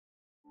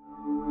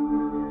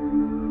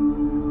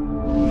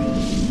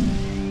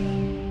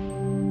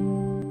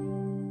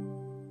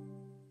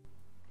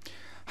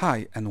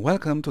Hi and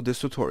welcome to this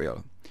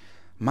tutorial.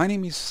 My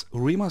name is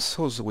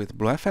Souza with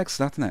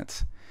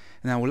bluefx.net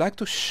and I would like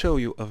to show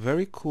you a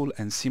very cool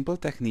and simple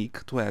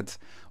technique to add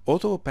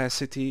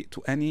auto-opacity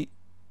to any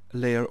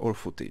layer or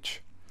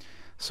footage.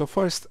 So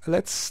first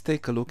let's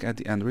take a look at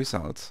the end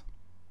result.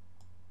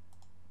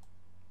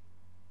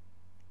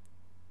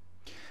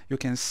 You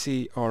can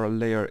see our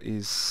layer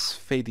is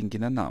fading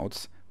in and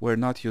out. We're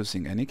not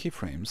using any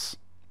keyframes.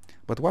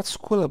 But what's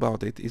cool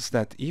about it is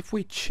that if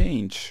we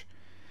change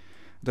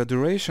the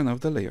duration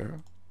of the layer,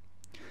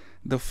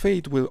 the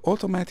fade will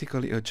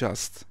automatically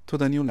adjust to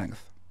the new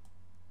length.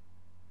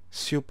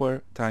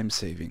 Super time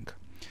saving.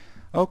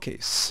 Okay,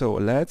 so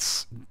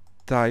let's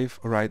dive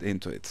right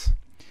into it.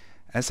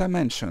 As I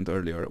mentioned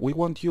earlier, we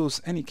won't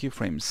use any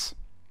keyframes,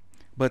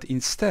 but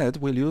instead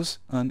we'll use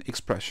an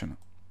expression.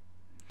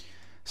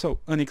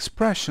 So an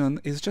expression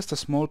is just a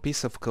small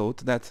piece of code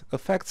that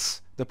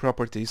affects the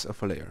properties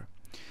of a layer.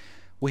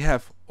 We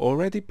have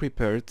already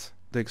prepared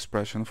the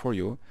expression for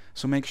you,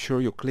 so make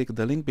sure you click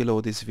the link below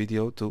this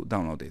video to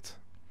download it.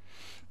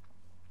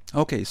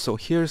 Okay, so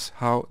here's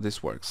how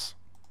this works.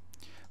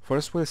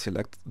 First we'll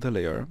select the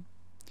layer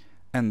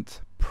and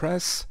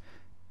press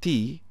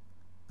T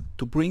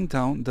to bring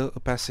down the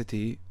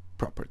opacity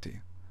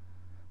property.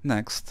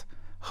 Next,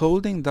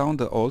 holding down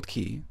the Alt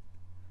key,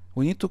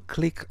 we need to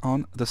click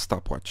on the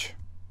stopwatch.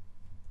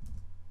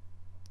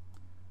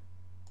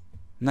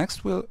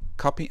 Next we'll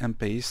copy and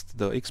paste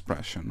the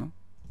expression.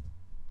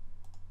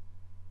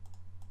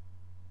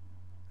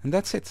 And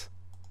that's it.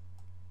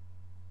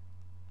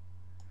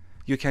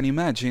 You can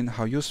imagine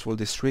how useful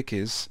this trick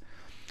is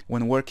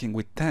when working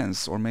with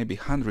tens or maybe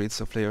hundreds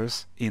of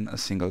layers in a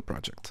single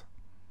project.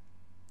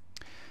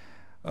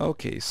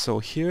 Okay, so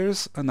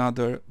here's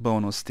another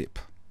bonus tip.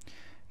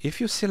 If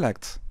you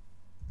select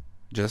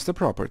just the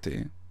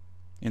property,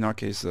 in our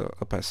case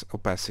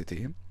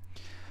opacity,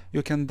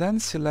 you can then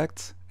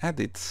select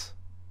Edit,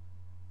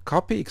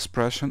 copy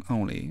expression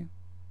only,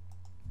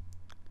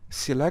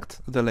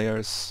 select the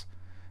layers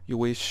you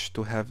wish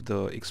to have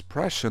the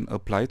expression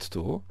applied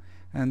to,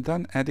 and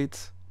then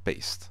Edit,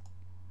 Paste.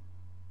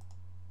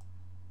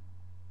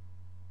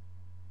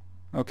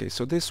 Okay,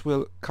 so this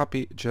will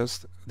copy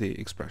just the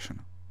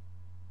expression.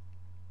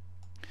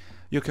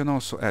 You can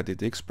also edit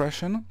the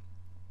expression.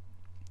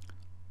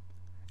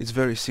 It's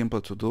very simple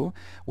to do.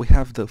 We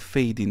have the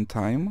fade in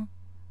time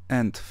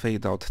and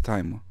fade out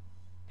time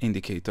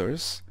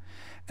indicators,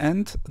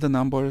 and the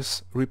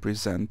numbers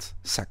represent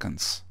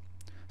seconds.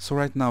 So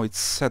right now it's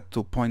set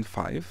to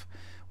 0.5,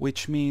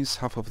 which means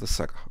half of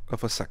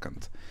a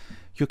second.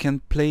 You can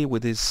play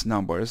with these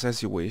numbers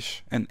as you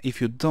wish, and if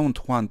you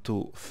don't want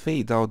to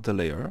fade out the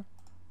layer,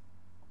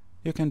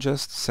 you can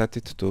just set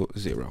it to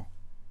 0.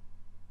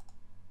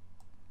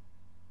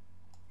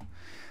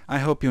 I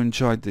hope you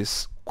enjoyed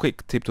this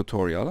quick tip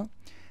tutorial.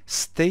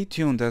 Stay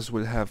tuned as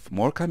we'll have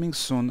more coming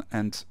soon,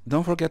 and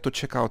don't forget to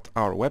check out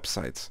our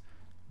website,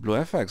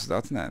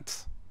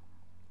 bluefx.net,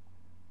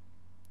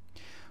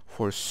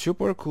 for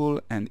super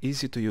cool and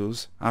easy to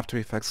use After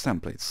Effects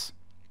templates.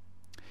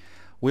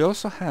 We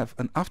also have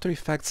an After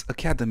Effects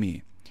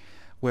Academy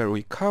where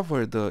we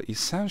cover the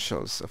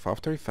essentials of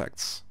After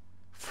Effects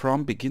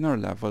from beginner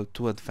level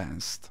to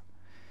advanced.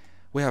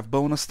 We have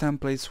bonus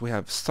templates, we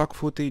have stock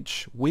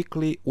footage,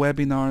 weekly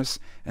webinars,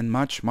 and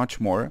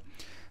much more,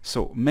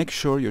 so make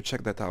sure you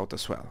check that out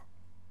as well.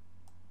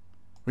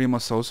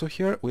 Souza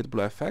here with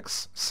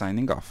bluefx,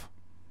 signing off.